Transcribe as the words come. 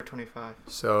25.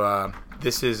 So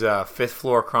this is Fifth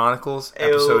Floor Chronicles, Ayo.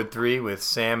 episode 3 with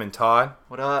Sam and Todd.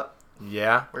 What up?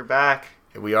 Yeah, We're back.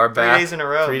 we are back. 3 days in a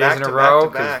row. 3 Back days in to a back row to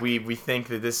because back. we think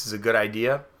that this is a good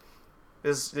idea.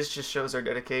 This just shows our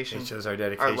dedication It shows our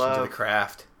dedication to love the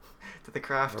craft. to the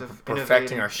craft We're of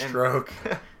perfecting innovating our and- stroke.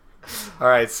 All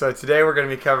right, so today we're going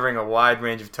to be covering a wide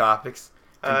range of topics.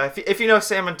 If you know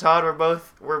Sam and Todd,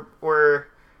 we're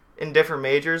in different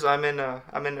majors. I'm in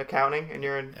accounting, and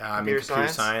you're in I'm in computer computer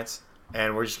science,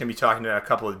 and we're just going to be talking about a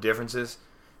couple of differences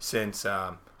since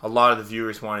a lot of the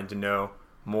viewers wanted to know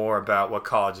more about what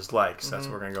college is like. So that's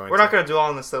what we're going to go into. We're not going to dwell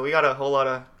on this though. We got a whole lot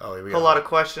of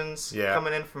questions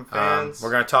coming in from fans.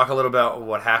 We're going to talk a little about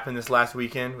what happened this last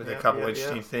weekend with a couple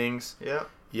interesting yeah. things. Yep.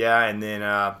 Yeah, and then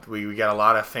we got a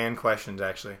lot of fan questions,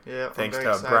 actually. Yeah. Thanks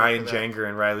to Brian Jenger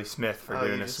and Riley Smith for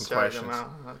giving us some questions. Them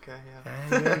out. Okay,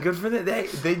 And, yeah, good for them.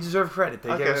 They deserve credit.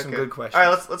 They gave us some good questions.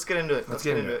 All right, let's get into it. Let's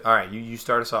get into it. All right, you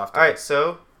start us off. All right,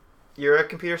 so you're a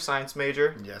computer science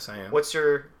major. Yes, I am. What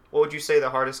would you say the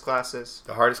hardest class is?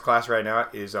 The hardest class right now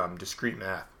is discrete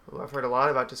math. Well, I've heard a lot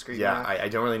about discrete math. Yeah, I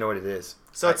don't really know what it is.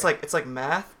 So it's like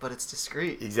math, but it's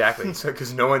discrete. Exactly. So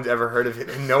because no one's ever heard of it,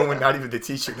 and no one, not even the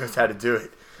teacher, knows how to do it.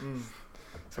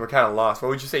 So we're kind of lost. What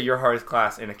would you say your hardest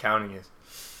class in accounting is?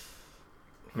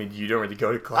 I mean, you don't really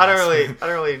go to class. I don't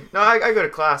really. No, I go to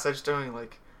class. I just don't really,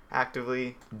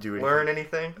 actively learn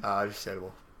anything.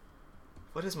 Understandable.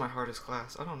 What is my hardest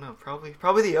class? I don't know.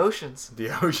 Probably the oceans. The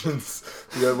oceans.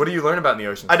 What do you learn about in the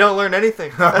oceans? I don't learn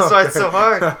anything. That's why it's so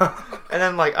hard. And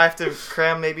then I have to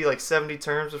cram maybe 70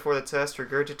 terms before the test,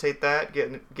 regurgitate that, get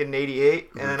an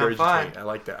 88, and then I'm fine. I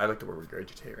like that. I like the word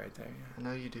regurgitate right there. Yeah. I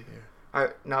know you do. Yeah. All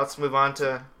right, now let's move on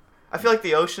to. I feel like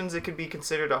the oceans, it could be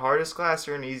considered a hardest class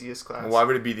or an easiest class. Why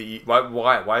would it be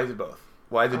why is it both?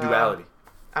 Why the duality?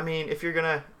 I mean, if you're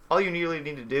gonna, all you really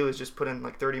need to do is just put in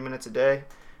 30 minutes a day,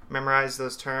 memorize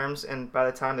those terms, and by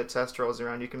the time the test rolls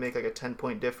around, you can make a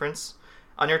 10-point difference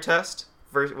on your test,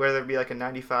 whether it be a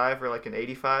 95 or an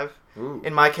 85. Ooh.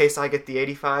 In my case, I get the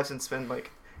 85s and spend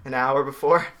an hour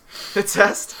before the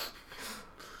test.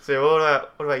 So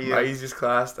what about you? My easiest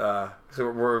class, so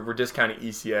we're discounting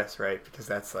ECS, right? Because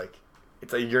that's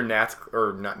it's your NATS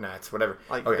or not NATS, whatever.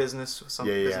 Business,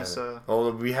 business.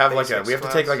 Well, we have we have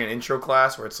to take an intro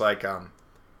class where it's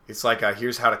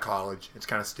here's how to college. It's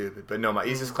kind of stupid, but no, my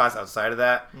easiest class outside of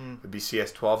that would be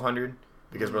CS 1200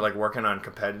 because we're working on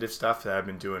competitive stuff that I've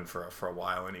been doing for a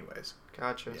while, anyways.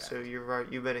 Gotcha. Yeah. So you're right.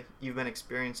 You've been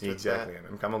experienced with exactly.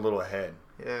 that. I'm a little ahead.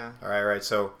 Yeah. All right.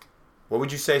 So, what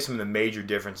would you say some of the major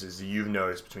differences that you've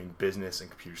noticed between business and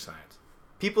computer science?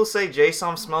 People say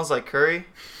JSOM smells like curry.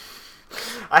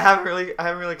 I haven't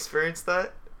really experienced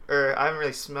that, or I haven't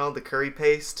really smelled the curry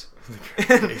paste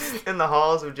in the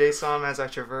halls of JSOM as I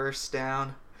traverse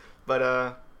down.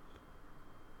 But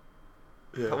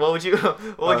what would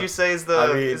you say is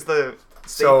the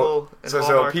staple?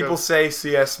 So people say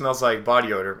CS smells like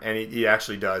body odor, and he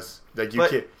actually does.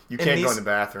 You can't go in the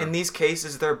bathroom. In these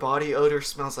cases, their body odor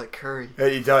smells like curry.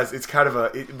 It does. It's kind of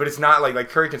but it's not like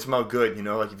curry can smell good.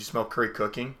 If you smell curry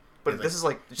cooking. But this is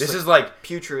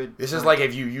putrid. This is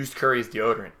if you used curry as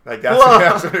deodorant.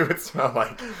 That's what it would smell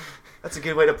like. That's a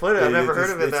good way to put it. I've never heard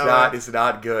of it that way. It's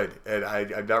not good, and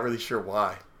I'm not really sure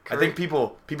why. Curry. I think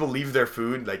people leave their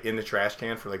food in the trash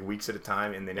can for weeks at a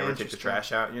time, and they never take the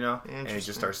trash out. And it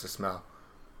just starts to smell.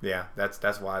 Yeah,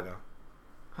 that's why though.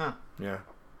 Huh. Yeah.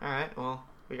 All right. Well,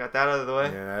 we got that out of the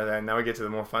way. Yeah. Now we get to the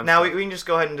more fun. Now stuff. we can just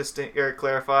go ahead and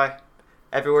clarify.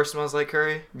 Everywhere smells like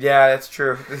curry. Yeah, that's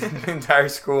true. The entire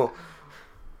school.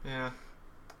 Yeah,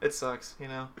 it sucks.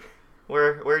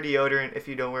 Wear deodorant if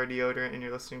you don't wear deodorant and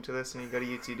you're listening to this and you go to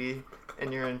UTD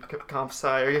and you're in comp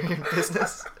sci or you're in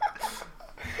business.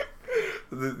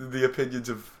 The opinions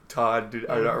of Todd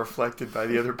are not reflected by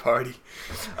the other party.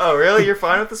 Oh, really? You're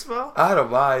fine with the smell? I don't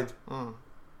mind. Oh.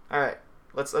 All right.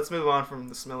 Let's move on from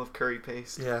the smell of curry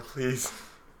paste. Yeah, please.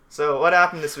 So what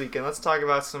happened this weekend? Let's talk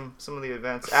about some of the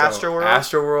events. Astroworld.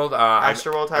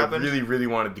 Astroworld happened. I really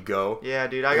wanted to go. Yeah,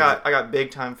 dude. I got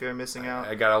big time fear of missing out.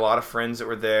 I got a lot of friends that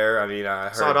were there. I mean,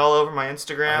 I saw it all over my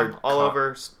Instagram, all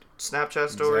over Snapchat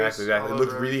stories. Exactly. It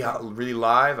looked really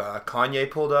live. Kanye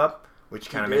pulled up, which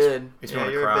kind of makes me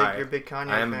want to cry. You're a big Kanye fan.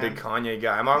 I am a big Kanye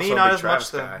guy. I'm also a big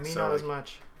Travis guy. Me not as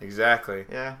much. Exactly.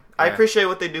 Yeah. I appreciate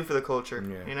what they do for the culture,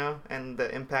 and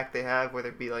the impact they have, whether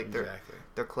it be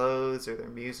their clothes or their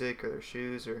music or their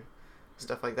shoes or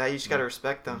stuff like that. You just got to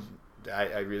respect them.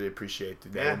 I really appreciate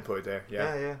that input there.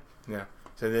 Yeah.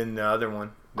 So then the other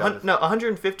one. No,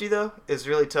 150 though is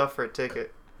really tough for a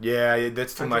ticket. Yeah,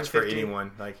 that's too much for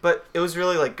anyone. Like, but it was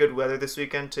really like good weather this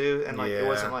weekend too, and like it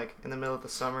wasn't like in the middle of the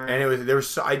summer. And it was there was.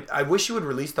 So, I wish you would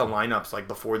release the lineups like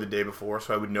before the day before,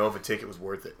 so I would know if a ticket was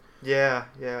worth it. Yeah.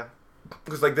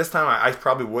 Because like this time, I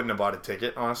probably wouldn't have bought a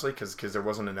ticket honestly, because there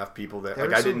wasn't enough people that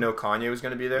I didn't know Kanye was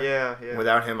going to be there. Yeah.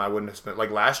 Without him, I wouldn't have spent.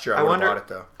 Like last year, I would have bought it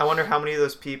though. I wonder how many of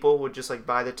those people would just like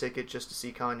buy the ticket just to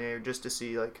see Kanye or just to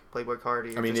see like Playboi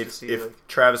Carti. I mean, if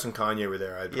Travis and Kanye were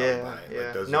there, I'd probably buy it.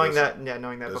 Yeah. Like,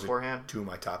 knowing that beforehand. Two of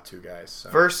my top two guys. So.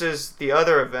 Versus the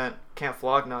other event, Camp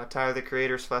Flog Gnaw, Tyler the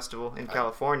Creator's Festival in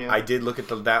California. I did look at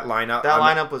that lineup. That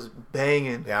lineup was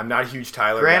banging. Yeah, I'm not a huge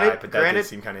Tyler guy, but that did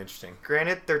seem kind of interesting.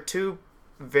 Granted, they're two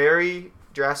very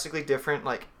drastically different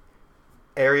like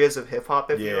areas of hip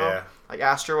hop, if you will. Like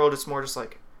Astroworld is more just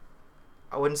like,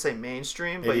 I wouldn't say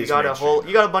mainstream, but you got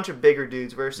a bunch of bigger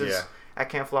dudes versus at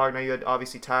Camp Flog Gnaw you had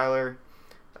obviously Tyler.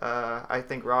 I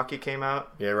think Rocky came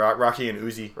out. Yeah, Rocky and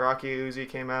Uzi. Uzi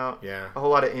came out. Yeah. A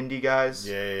whole lot of indie guys.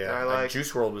 Yeah. That I like.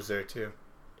 Juice WRLD was there too.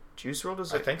 Juice WRLD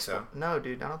was there? I think so. No,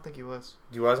 dude, I don't think he was.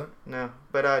 He wasn't? No.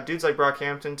 But dudes like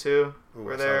Brockhampton too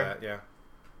were there. Saw that, yeah.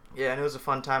 Yeah, and it was a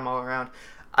fun time all around.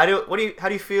 How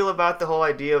do you feel about the whole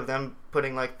idea of them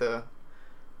putting like the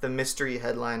mystery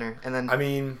headliner and then? I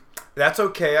mean, that's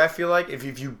okay. I feel like if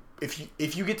you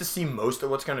get to see most of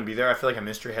what's going to be there, I feel like a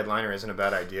mystery headliner isn't a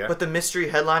bad idea. But the mystery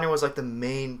headliner was like the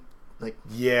main that's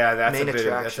main attraction.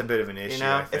 That's a bit of an issue. You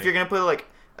know, if you're gonna put like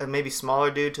a maybe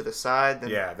smaller dude to the side, then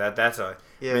that's a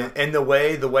yeah. I mean, and the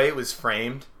way it was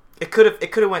framed. It could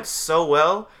have went so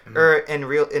well, or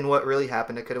in what really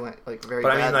happened, it could have went like very.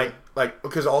 But badly. I mean, like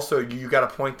because also you got a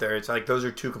point there. It's like those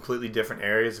are two completely different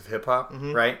areas of hip hop,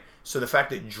 right? So the fact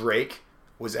that Drake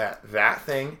was at that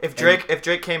thing, if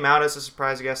Drake came out as a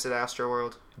surprise guest at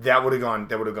Astroworld, that would have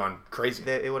gone crazy.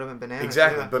 It would have been bananas.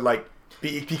 Exactly, but like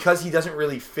because he doesn't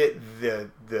really fit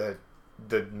the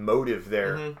motive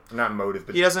there, not motive,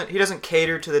 but he doesn't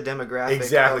cater to the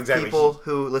demographic of people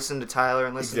who listen to Tyler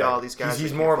and listen to all these guys.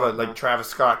 He's more of a like Travis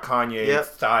Scott, Kanye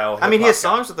style. I mean, he has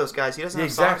songs with those guys. He doesn't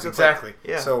have songs with exactly.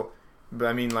 So, but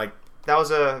I mean, like that was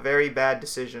a very bad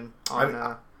decision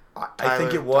on. I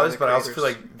think it was, but I also feel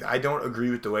like I don't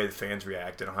agree with the way the fans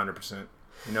reacted 100%.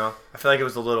 You know, I feel like it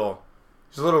was a little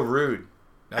rude.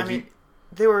 Like I mean.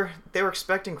 They were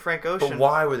expecting Frank Ocean. But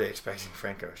why were they expecting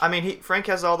Frank Ocean? I mean, Frank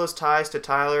has all those ties to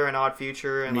Tyler and Odd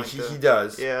Future, and he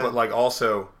does. Yeah. But like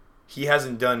also, he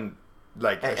hasn't done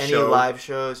like any live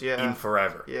shows. Yeah. In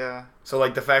forever. Yeah. So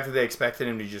like the fact that they expected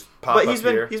him to just pop up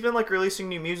here. He's been like releasing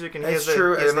new music, and that's he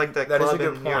has like the club in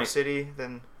point. New York City.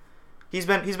 Then he's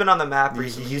been on the map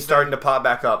recently. He's starting to pop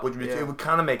back up, which it would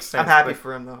kind of make sense. I'm happy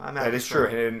for him though. That is true,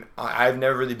 and I've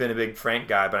never really been a big Frank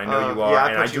guy, but I know you are,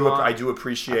 and I do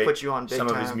appreciate some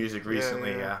of his music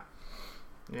recently.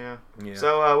 Yeah.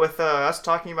 So with us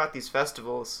talking about these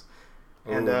festivals,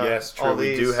 and yes, true.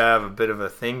 We do have a bit of a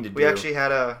thing to do. We actually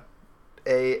had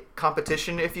a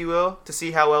competition, if you will, to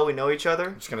see how well we know each other.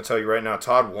 I'm just gonna tell you right now,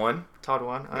 Todd won.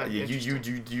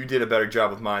 You did a better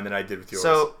job with mine than I did with yours.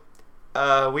 So.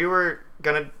 We were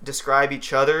gonna describe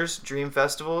each other's dream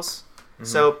festivals. Mm-hmm.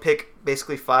 So pick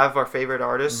basically 5 of our favorite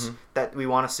artists that we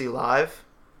want to see live,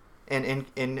 and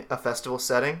in a festival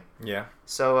setting. Yeah.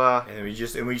 So and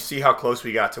we see how close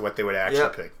we got to what they would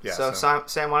actually pick. Yeah. So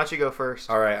Sam, why don't you go first?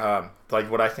 All right.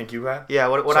 Like what I think you had. Yeah.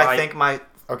 What I think my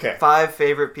 5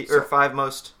 favorite or 5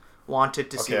 most wanted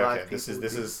to see live. Okay. This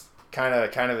is. Kind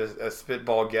of a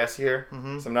spitball guess here, so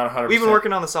I'm not 100%. We've been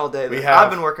working on this all day. I've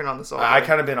been working on this all day. I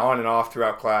kind of been on and off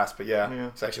throughout class, but so I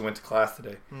actually went to class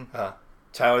today.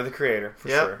 Tyler the Creator, for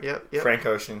sure. Yep. Frank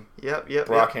Ocean. Yep.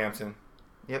 Brockhampton.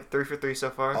 Yep, 3 for 3 so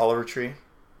far. Oliver Tree.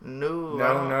 No.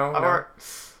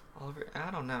 Oliver,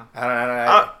 I don't know. I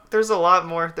don't. There's a lot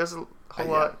more. There's a whole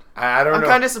lot. I don't know. I'm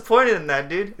kind of disappointed in that,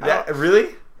 dude.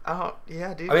 Really? Oh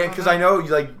yeah, dude. I mean, because I know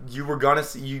you were gonna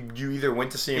see you either went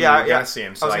to see him or you were gonna see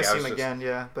him. So I was gonna see him again,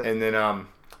 yeah. But and then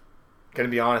gonna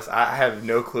be honest, I have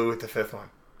no clue with the 5th one.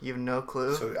 You have no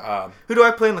clue. So who do I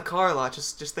play in the car a lot?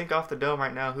 Just think off the dome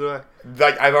right now. Who do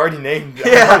I? I've already named.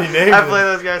 I play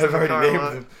those guys in the car a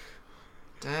lot. Them.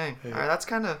 Dang. All right, that's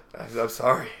kind of. I'm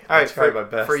sorry. All right, tried my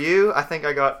best. For you, I think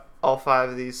I got all 5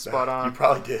 of these spot on. You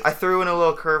probably did. I threw in a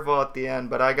little curveball at the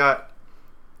end, but I got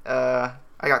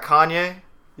Kanye.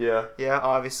 Yeah. Yeah,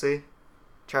 obviously.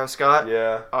 Travis Scott.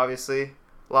 Yeah. Obviously.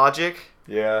 Logic.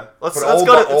 Yeah. Let's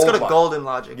go to Golden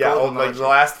Logic. Yeah, Logic. The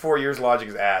last 4 years Logic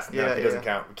is ass. Yeah, he doesn't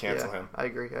count. We cancel him. I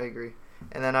agree.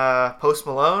 And then Post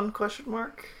Malone ?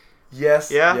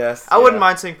 Yes. Yeah. Yes. I wouldn't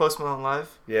mind seeing Post Malone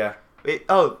live. Yeah. Wait,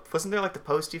 wasn't there like the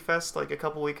Posty Fest like a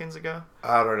couple weekends ago?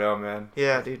 I don't know, man.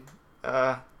 Yeah, dude.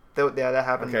 That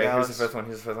happened. Okay, in here's the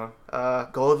 5th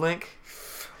one. Gold Link.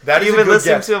 That is You've a been good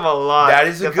listening guess. to him a lot. That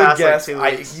is a good guess.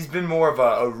 Like, He's been more of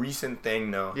a recent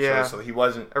thing, though. Yeah. So he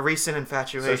wasn't... A recent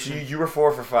infatuation. So you were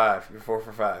 4 for 5. You're 4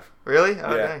 for 5. Really?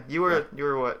 Oh, Yeah. dang. You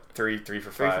were what? 3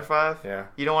 for 5. 3 for 5? Yeah.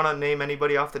 You don't want to name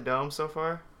anybody off the dome so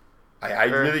far?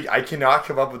 I cannot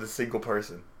come up with a single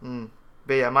person.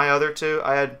 But yeah, my other two,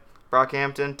 I had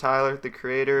Brockhampton, Tyler, the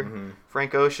Creator,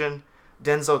 Frank Ocean,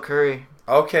 Denzel Curry.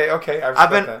 Okay.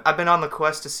 I've been on the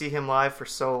quest to see him live for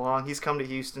so long. He's come to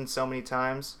Houston so many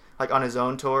times, like on his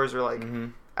own tours or like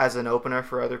as an opener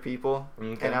for other people,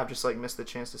 and I've just like missed the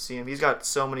chance to see him. He's got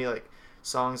so many like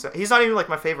songs. He's not even like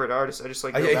my favorite artist. I just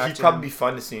like. He'd probably be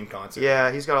fun to see in concert.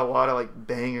 Yeah, he's got a lot of like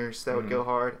bangers that would go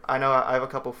hard. I know I have a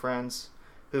couple friends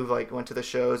who like went to the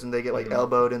shows and they get like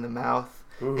elbowed in the mouth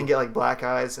and get like black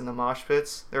eyes in the mosh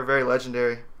pits. They're very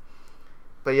legendary.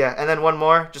 But yeah, and then one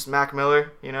more, just Mac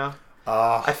Miller. You know.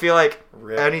 I feel like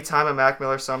anytime a Mac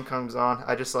Miller song comes on,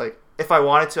 I just like, if I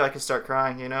wanted to, I could start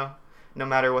crying, you know, no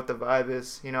matter what the vibe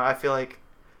is. You know, I feel like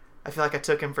I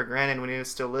took him for granted when he was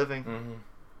still living.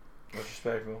 That's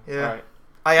respectful. Yeah.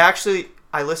 All right.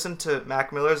 I listened to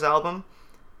Mac Miller's album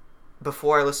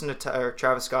before I listened to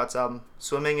Travis Scott's album.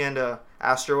 Swimming and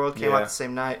Astroworld came out the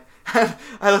same night.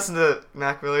 I listened to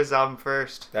Mac Miller's album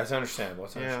first. That's understandable.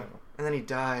 And then he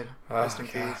died. Rest in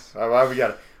peace.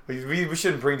 We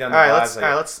shouldn't bring down the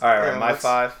vibes. All right, my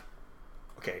 5.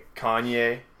 Okay,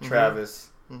 Kanye, Travis,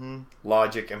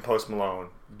 Logic, and Post Malone.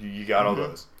 You got all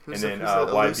those. Who's and then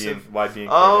YB and Cordae.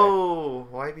 Oh,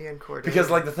 YB and Cordae. Because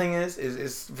like the thing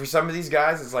is for some of these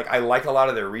guys, it's like I like a lot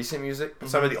of their recent music, but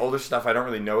some of the older stuff I don't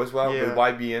really know as well. With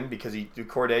YB because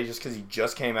Cordae, just because he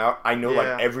just came out, I know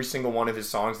like every single one of his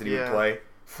songs that he would play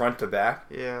front to back.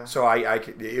 Yeah. So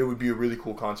it would be a really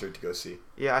cool concert to go see.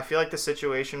 Yeah, I feel like the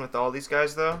situation with all these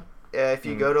guys though, if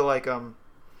you go to like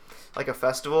a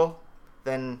festival,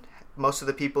 then most of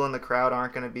the people in the crowd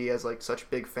aren't going to be as like such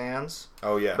big fans.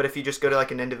 Oh yeah. But if you just go to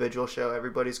like an individual show,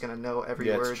 everybody's going to know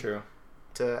every word true.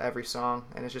 to every song,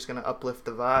 and it's just going to uplift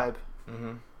the vibe.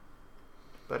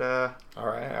 But all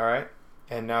right.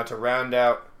 And now to round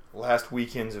out last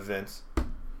weekend's events,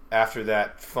 after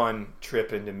that fun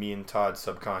trip into me and Todd's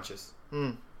subconscious,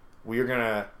 we are going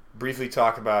to briefly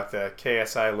talk about the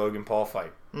KSI Logan Paul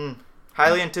fight.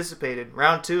 Highly anticipated.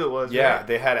 Round 2 it was. Yeah, right?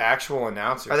 They had actual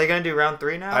announcers. Are they going to do round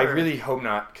 3 now? I really hope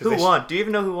not. Who won? Do you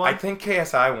even know who won? I think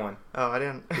KSI won. Oh, I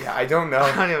didn't. Yeah, I don't know.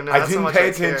 I don't even know. I didn't pay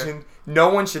attention. No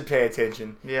one should pay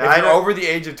attention. Yeah, if you're over the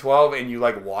age of 12 and you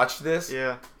like watch this,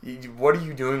 yeah, what are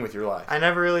you doing with your life? I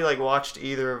never really like watched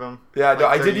either of them. Yeah, no,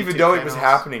 I didn't even know it was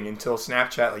happening until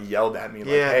Snapchat like yelled at me like,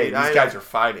 "Hey, these guys are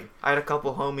fighting." I had a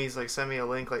couple homies like send me a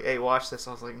link like, "Hey, watch this."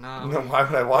 I was like, "No." No, why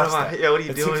would I watch that? Yeah, what are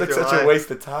you doing? It seems like with your such life? a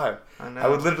waste of time. I know. I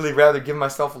would literally rather give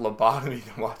myself a lobotomy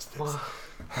than watch this.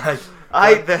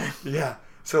 Yeah.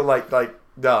 So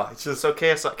no, it's just so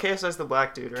KSI's the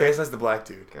black dude, right? KSI's the black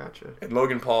dude. Gotcha. And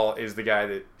Logan Paul is the guy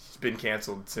that's been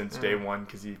canceled since day one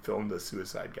because he filmed the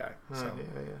Suicide guy. So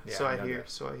yeah. So I hear.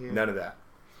 None of that.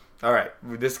 All right,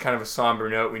 with this kind of a somber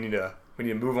note, we need to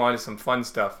move on to some fun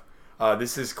stuff.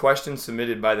 This is questions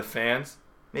submitted by the fans.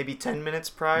 Maybe 10 minutes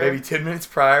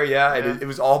prior. Yeah. It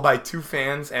was all by 2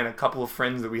 fans and a couple of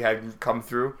friends that we had come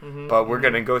through. But we're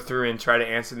gonna go through and try to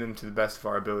answer them to the best of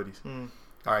our abilities.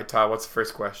 All right, Todd, what's the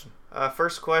first question?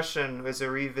 First question is a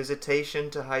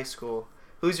revisitation to high school.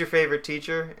 Who's your favorite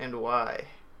teacher and why?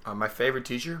 My favorite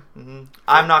teacher?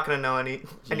 I'm not going to know any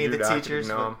of the teachers.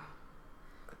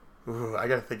 Ooh, I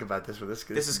got to think about this.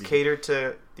 This is catered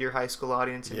to your high school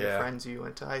audience and your friends you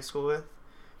went to high school with.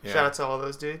 Yeah. Shout out to all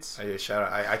those dudes. Shout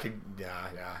out. I could,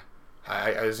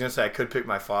 I was going to say I could pick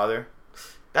my father.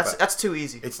 That's too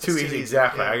easy. It's too easy,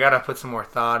 exactly. Yeah. I got to put some more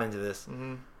thought into this.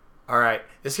 All right,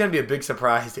 this is going to be a big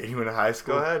surprise to anyone in high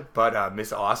school. Go ahead. But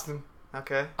Miss Austin.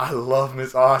 Okay. I love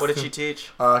Miss Austin. What did she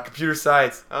teach? Computer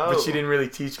science. Oh. But she didn't really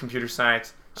teach computer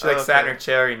science. She sat in her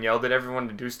chair and yelled at everyone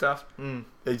to do stuff. And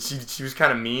she was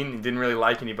kind of mean and didn't really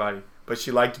like anybody. But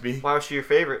she liked me. Why was she your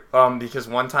favorite? Because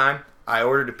one time I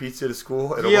ordered a pizza to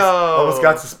school and almost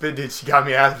got suspended. She got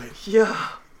me out of it. Yeah.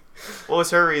 What was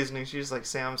her reasoning? She was like,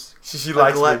 Sam's. She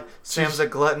likes me. Sam's a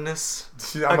gluttonous.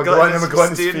 I'm a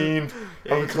gluttonous fiend.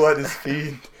 Yeah, I'm a gluttonous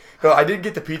fiend. No, I did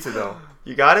get the pizza though.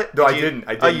 You got it? No, I didn't.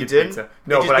 I didn't get the pizza.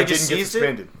 No, but I didn't get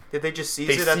suspended. Did they just seize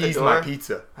it at the door? They seized my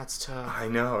pizza. That's tough. I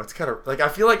know. It's kind of like I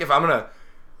feel like if I'm gonna,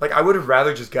 like I would have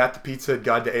rather just got the pizza and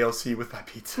gone to ALC with my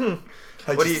pizza.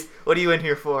 What are you in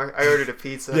here for? I ordered a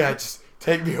pizza. Yeah, just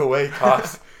take me away,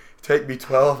 cops. Take me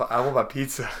 12. I want my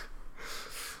pizza.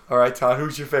 All right, Todd,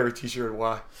 who's your favorite teacher and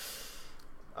why?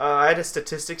 I had a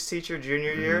statistics teacher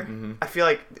junior year. I feel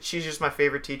like she's just my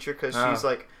favorite teacher because she's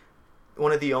like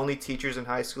one of the only teachers in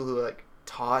high school who like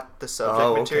taught the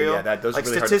subject material. Yeah, those like are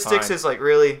really statistics hard to find. is like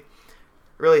really,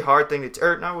 really hard thing to,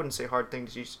 or no, I wouldn't say hard thing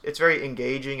to teach. It's very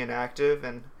engaging and active.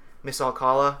 And Miss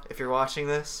Alcala, if you're watching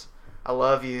this, I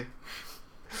love you.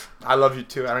 I love you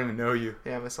too. I don't even know you.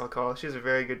 Yeah, Miss Alcala. She's a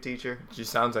very good teacher. She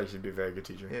sounds like she'd be a very good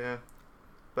teacher. Yeah,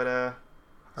 but All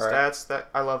stats. That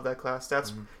I love that class.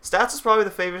 Stats is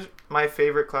probably my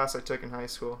favorite class I took in high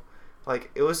school.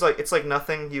 Like it's like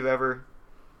nothing you've ever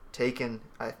taken.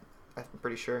 I'm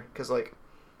pretty sure because like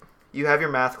you have your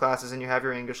math classes and you have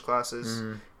your English classes,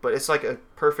 but it's like a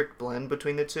perfect blend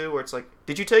between the two. Where it's like,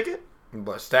 did you take it?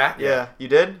 What, stat? Yeah, you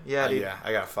did. Yeah, dude. Yeah,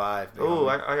 I got a 5. Oh,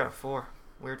 I got a 4.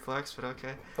 Weird flex, but okay.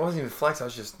 It wasn't even flex. I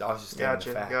was just stating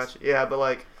the facts. Gotcha. Yeah, but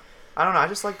like, I don't know. I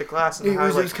just like the class. And It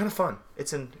was kind of fun.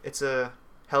 It's a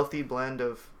healthy blend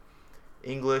of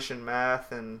English and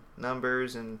math and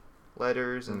numbers and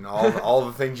letters and all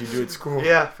the things you do at school.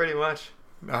 Yeah, pretty much.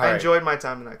 I enjoyed my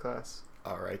time in that class.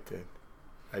 All right, then.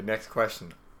 All right, next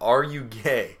question. Are you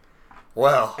gay?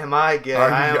 Well, am I gay?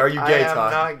 Are you gay, Todd?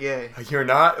 Todd? I'm not gay. You're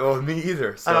not? Well, me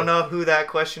either. So. I don't know who that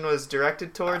question was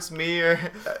directed towards, me or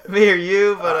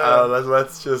you, but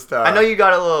let's just. I know you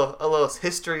got a little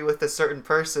history with a certain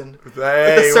person, hey, with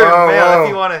a certain male. Whoa.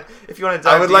 If you want to dive,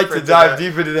 I would like to dive that.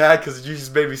 deep into that because you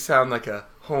just made me sound like a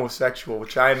homosexual,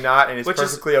 which I am not, and it's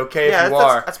perfectly okay if you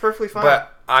are. That's perfectly fine.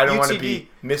 But I don't want to be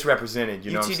misrepresented.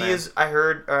 You know what I'm saying? is. I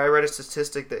read a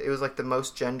statistic that it was like the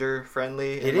most gender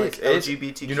friendly. It and is like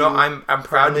LGBTQ. You know, I'm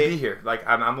proud to be here. Like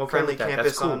I'm okay friendly with that. campus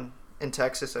That's cool. in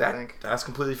Texas. I think that's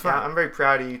completely fine. Yeah, I'm very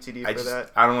proud of UTD for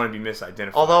that. I don't want to be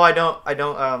misidentified. Although I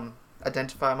don't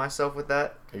identify myself with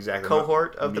that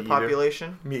cohort of the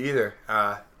population. Me either.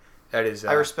 That is.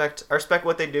 I respect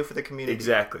what they do for the community.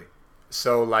 Exactly.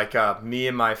 So like me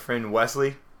and my friend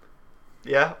Wesley.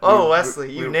 Yeah. Oh,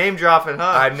 Wesley, you name dropping,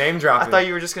 huh? I'm name dropping. I thought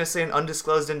you were just gonna say an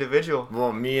undisclosed individual.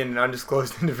 Well, me and an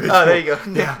undisclosed individual. Oh, there you go.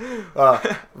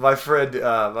 Yeah. My friend,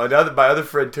 my other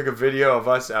friend took a video of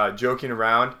us joking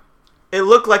around. It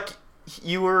looked like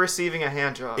you were receiving a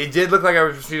hand job. It did look like I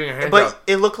was receiving a hand job. But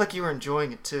it looked like you were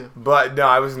enjoying it too. But no,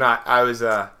 I was not. I was.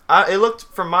 It looked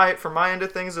from my end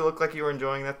of things. It looked like you were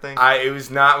enjoying that thing. It was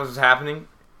not what was happening.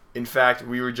 In fact,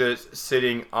 we were just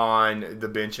sitting on the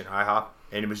bench in IHOP,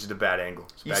 and it was just a bad angle.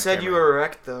 You said you were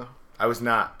erect, though. I was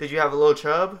not. Did you have a little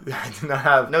chub? I did not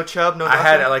have. No chub, no nothing? I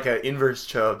had like an inverse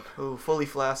chub. Ooh, fully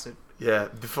flaccid. Yeah,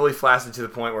 fully flaccid to the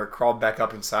point where it crawled back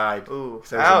up inside. Ooh,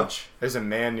 ouch. There's a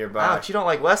man nearby. Ouch, you don't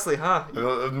like Wesley, huh?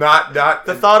 Not.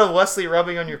 The thought of Wesley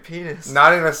rubbing on your penis.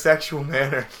 Not in a sexual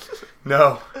manner.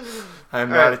 No. I am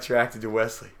not attracted to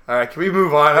Wesley. All right, can we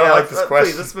move on? I don't like this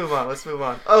question. Please, let's move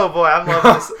on. Oh boy, I'm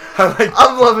loving this.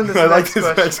 I'm loving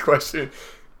this next question.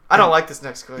 I don't like this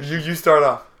next question. You start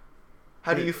off.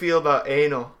 How do you feel about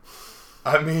anal?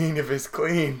 I mean, if it's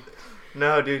clean.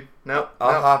 No, dude. Nope.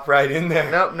 I'll hop right in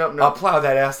there. Nope. I'll plow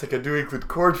that ass like a Dewey with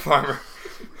cord farmer.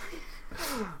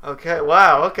 Okay.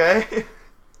 Wow. Okay.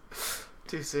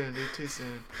 Too soon, dude. Too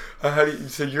soon.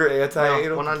 So you're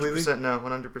anti-anal? 100% no.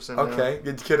 100% no. Okay.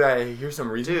 Could I hear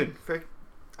some reason? Dude, frick.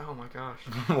 Oh my gosh.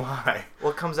 Why?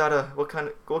 What comes out of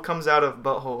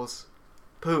buttholes?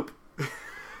 Poop.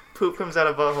 Poop comes out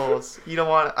of buttholes.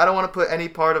 I don't want to put any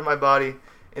part of my body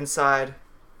inside.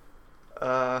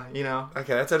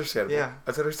 Okay, that's understandable. Yeah.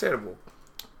 That's understandable.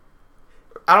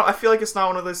 I feel like it's not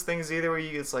one of those things either where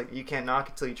it's like you can't knock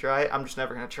it till you try it. I'm just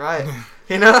never gonna try it.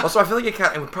 You know. Also, I feel like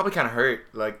it would probably kind of hurt,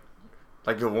 like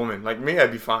a woman. Like me,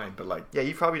 I'd be fine, but like. Yeah,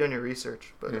 you've probably done your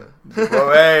research, but.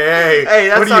 Well, hey! Hey,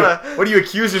 that's what are you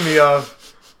accusing me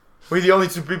of? We're the only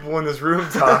two people in this room,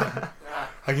 Todd.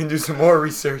 I can do some more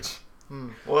research.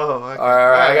 Whoa. Okay. All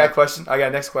right, I got a question. I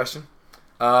got next question.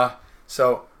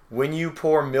 So when you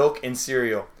pour milk in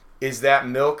cereal, is that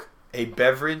milk a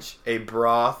beverage, a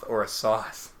broth, or a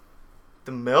sauce?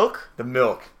 The milk? The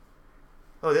milk.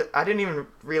 Oh, I didn't even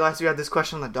realize you had this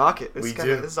question on the docket. We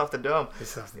do. This is off the dome.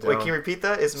 Wait, can you repeat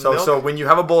that? Milk? So when you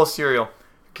have a bowl of cereal,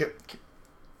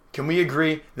 can we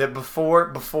agree that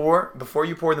before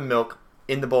you pour the milk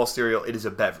in the bowl of cereal, it is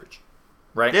a beverage,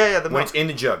 right? Yeah, the milk. When it's in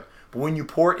the jug. But when you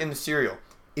pour it in the cereal,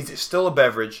 is it still a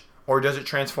beverage, or does it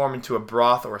transform into a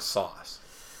broth or a sauce?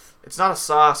 It's not a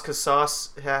sauce, because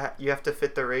sauce, you have to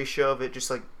fit the ratio of it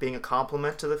just like being a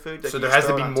complement to the food. So there has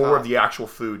to be more of the actual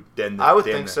food than the,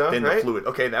 the fluid.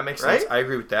 Okay, that makes sense. I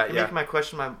agree with that.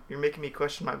 You're making me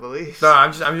question my beliefs. No,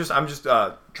 I'm just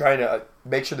trying to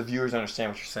make sure the viewers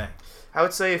understand what you're saying. I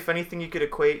would say if anything, you could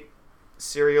equate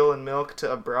cereal and milk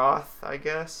to a broth, I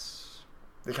guess.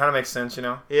 It kind of makes sense, you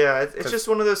know? Yeah, it's just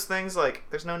one of those things, like,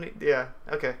 there's no need... Yeah,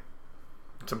 okay.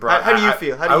 It's a broth. How do you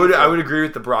feel? I would agree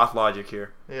with the broth logic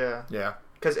here. Yeah. Yeah.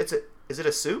 Because is it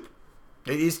a soup?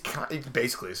 It is. It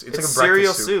basically is. It's like a cereal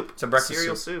breakfast soup. It's a breakfast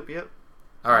cereal soup. Yep.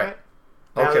 All right.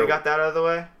 Now that we got that out of the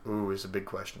way. Ooh, it's a big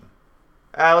question.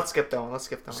 Let's skip that one.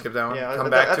 Skip that one. Yeah,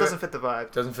 that doesn't fit the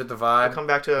vibe. Doesn't fit the vibe. We'll come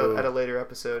back to it at a later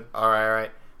episode. All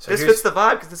right. So this fits the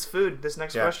vibe because it's food. This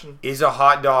next question. Is a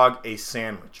hot dog a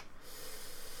sandwich?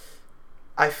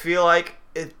 I feel like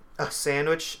a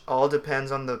sandwich all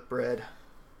depends on the bread.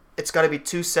 It's got to be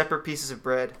two separate pieces of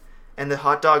bread, and the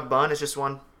hot dog bun is just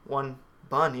one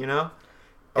bun. You know.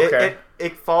 Okay.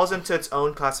 It falls into its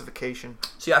own classification.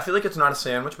 See, I feel like it's not a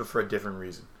sandwich, but for a different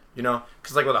reason. You know,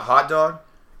 because like with a hot dog,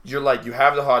 you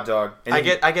have the hot dog. And I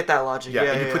get that logic. Yeah,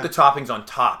 and you put the toppings on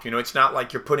top. You know, it's not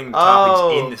like you're putting the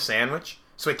toppings in the sandwich.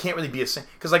 So it can't really be a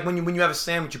sandwich. Because like when you have a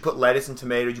sandwich, you put lettuce and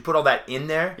tomatoes, you put all that in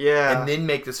there, and then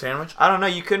make the sandwich. I don't know.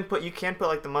 You can put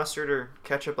like the mustard or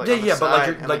ketchup on the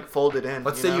side but like fold it in.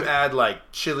 Let's say you add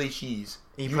like chili cheese.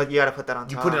 You got to put that on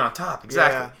top. You put it on top,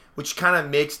 exactly. Which kind of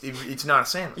makes it's not a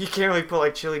sandwich. You can't really put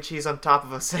like chili cheese on top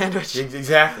of a sandwich.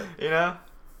 Exactly. You know.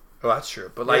 Well, that's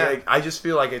true. But like I just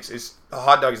feel like it's a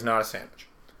hot dog is not a sandwich.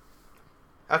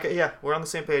 Okay, yeah, we're on the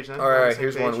same page then. All right,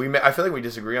 here's one. I feel like we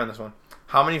disagree on this one.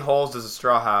 How many holes does a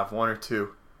straw have? 1 or 2?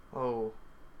 Oh,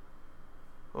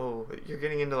 you're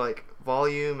getting into like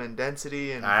volume and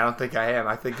density and. I don't think I am.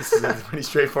 I think this is a pretty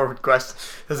straightforward question.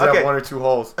 Does it have 1 or 2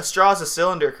 holes? A straw is a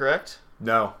cylinder, correct?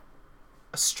 No.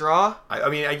 A straw? I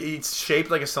mean, it's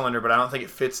shaped like a cylinder, but I don't think it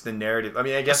fits the narrative. I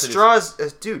mean, I guess a straw is a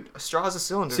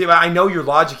cylinder. See, but I know your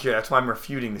logic here. That's why I'm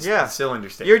refuting this the cylinder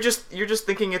statement. You're just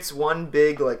thinking it's one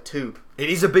big like tube. It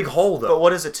is a big hole, though. But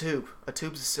what is a tube? A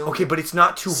tube's a cylinder. Okay, but it's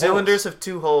not 2 holes. Cylinders have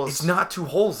 2 holes. It's not 2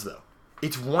 holes, though.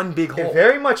 It's one big hole. It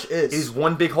very much is. It is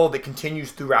one big hole that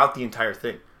continues throughout the entire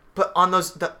thing. But on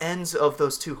the ends of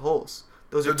those 2 holes.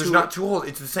 There's not 2 holes.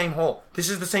 It's the same hole. This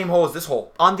is the same hole as this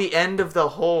hole. On the end of the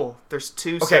hole, there's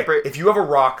 2 separate... Okay, if you have a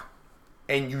rock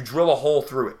and you drill a hole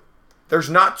through it, there's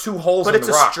not 2 holes in the rock. But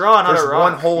it's a straw, not a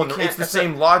rock. There's 1 hole in the rock. It's the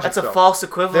same logic, That's a false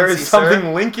equivalency, There is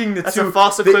something linking the 2. That's a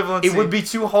false equivalency. It would be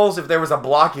 2 holes if there was a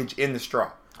blockage in the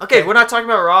straw. Okay, we're not talking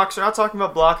about rocks. We're not talking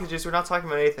about blockages. We're not talking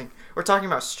about anything. We're talking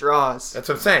about straws. That's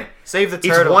what I'm saying. Save the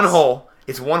turtles. It's 1 hole.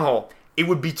 It's 1 hole. It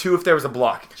would be 2 if there was a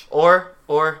blockage. Or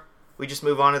we just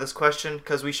move on to this question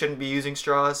because we shouldn't be using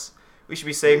straws. We should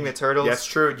be saving the turtles. That's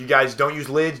true. You guys don't use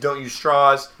lids, don't use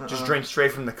straws. Just drink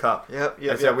straight from the cup. Yep.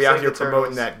 We out here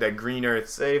promoting that green earth.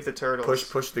 Save the turtles.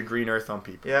 Push the green earth on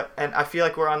people. Yep. And I feel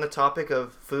like we're on the topic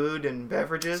of food and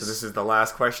beverages. So this is the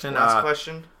last question.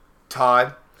 Question.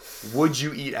 Todd, would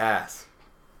you eat ass?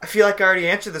 I feel like I already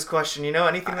answered this question. You know,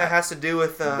 anything that has to do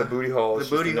with the booty hole. The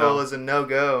booty hole is a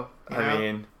no-go. I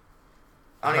mean,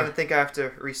 I don't even think I have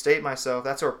to restate myself.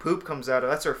 That's where poop comes out of.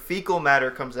 That's where fecal matter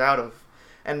comes out of.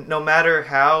 And no matter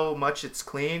how much it's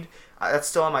cleaned, that's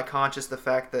still on my conscience, the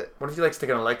fact that... What if you stick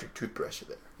an electric toothbrush in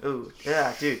there? Ooh,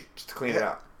 yeah, dude. Just to clean it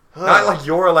out. Not like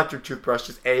your electric toothbrush,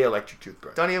 just a electric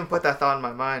toothbrush. Don't even put that thought in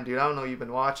my mind, dude. I don't know what you've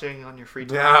been watching on your free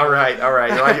time. Yeah, all right.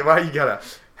 Why you gotta...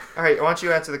 All right, why don't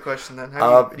you answer the question then?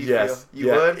 How do you feel? You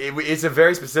would? It's a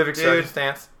very specific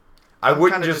circumstance. I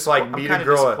wouldn't just meet a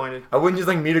girl. I wouldn't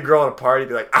just meet a girl at a party and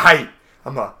be like, I'm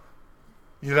not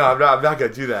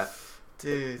gonna do that.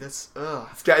 Dude, that's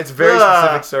It's very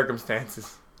specific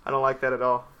circumstances. I don't like that at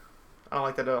all.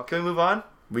 Can we move on?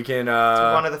 We can move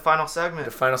on to the final segment.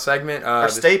 The final segment. Our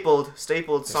stapled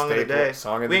song of the day.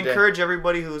 We encourage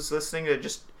everybody who's listening to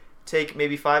just take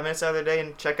maybe 5 minutes out of their day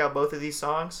and check out both of these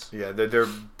songs. Yeah, they're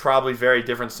probably very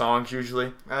different songs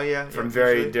usually. Oh yeah. From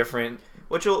very different.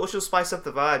 Which will spice up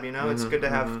the vibe, you know. It's good to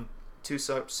have two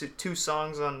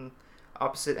songs on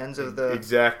opposite ends of the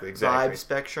exactly vibe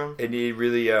spectrum. And it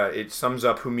really it sums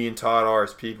up who me and Todd are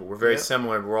as people. We're very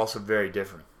similar, but we're also very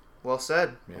different. Well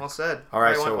said. Yeah. Well said. All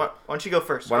right, so why don't you go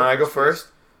first? Why don't I go first?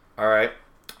 All right.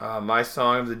 My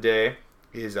song of the day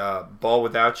is "Ball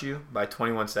Without You" by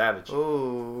 21 Savage.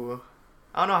 Ooh.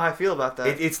 I don't know how I feel about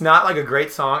that. It's not like a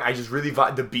great song. I just really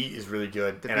the beat is really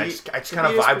good, I just kind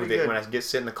of vibe with it when I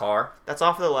sit in the car. That's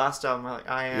off of the last album.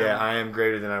 I am. Yeah, I am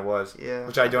greater than I was. Yeah.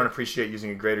 Which I don't appreciate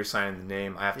using a greater sign in the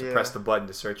name. I have to press the button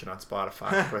to search it on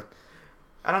Spotify. But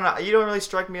I don't know. You don't really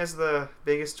strike me as the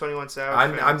biggest 21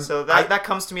 Savage fan, so that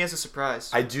comes to me as a surprise.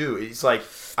 I do. It's like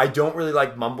I don't really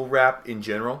like mumble rap in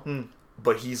general,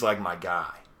 but he's like my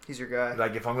guy. He's your guy.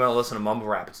 Like if I'm gonna listen to mumble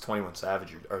rap, it's 21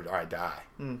 Savage or I die.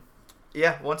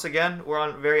 Yeah, once again, we're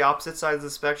on very opposite sides of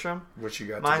the spectrum. What you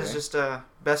got Mine's today? just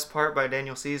Best Part by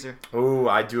Daniel Caesar. Oh,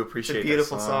 I do appreciate that It's a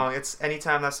beautiful song. It's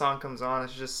anytime that song comes on,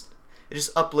 it just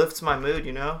uplifts my mood,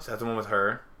 you know? Is that the one with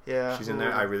her? Yeah. She's in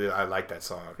there? I like that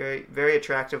song. Very, very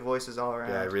attractive voices all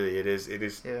around. Yeah, really, it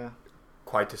is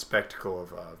quite the spectacle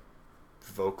of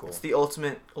vocals. It's the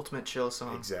ultimate chill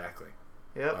song. Exactly.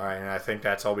 Yep. All right, and I think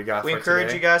that's all we got. We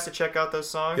encourage you guys to check out those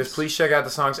songs. Just please check out the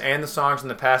songs and the songs in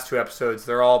the past 2 episodes.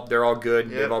 They're all good.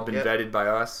 Yep, they've all been vetted by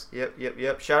us.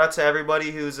 Yep. Shout out to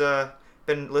everybody who's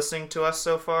been listening to us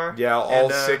so far. Yeah, all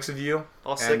 6 of you.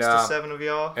 All 6 to 7 of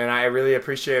y'all. And I really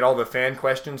appreciate all the fan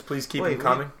questions. Please keep them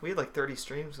coming. We had like 30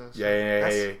 streams. Though, so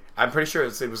yeah. I'm pretty sure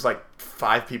it was like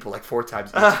 5 people, like 4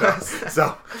 times each.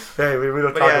 So, hey, we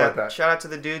don't talk about that. Shout out to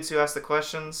the dudes who asked the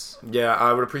questions. Yeah,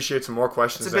 I would appreciate some more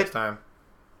questions next time.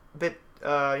 A bit,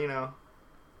 a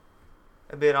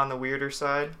bit on the weirder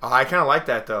side. Oh, I kind of like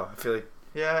that though. I feel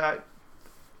like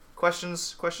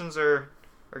questions are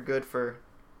good for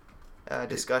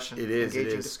discussion. It is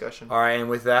engaging discussion. All right, and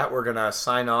with that, we're gonna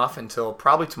sign off until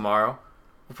probably tomorrow.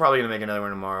 We're probably gonna make another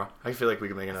one tomorrow. I feel like we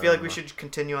can make another. I feel like we should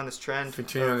continue on this trend.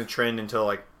 Continue on the trend until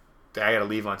like I gotta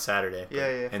leave on Saturday.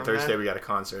 Yeah. And Thursday we got a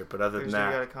concert. But other than that,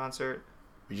 we got a concert.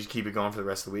 We just keep it going for the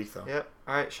rest of the week, though. Yep.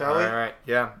 All right, shall we? All right.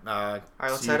 Yeah. All right,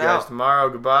 let's see head you guys out. tomorrow.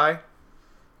 Goodbye.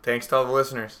 Thanks to all the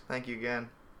listeners. Thank you again.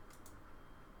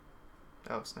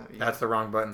 Oh, it's not you. That's the wrong button.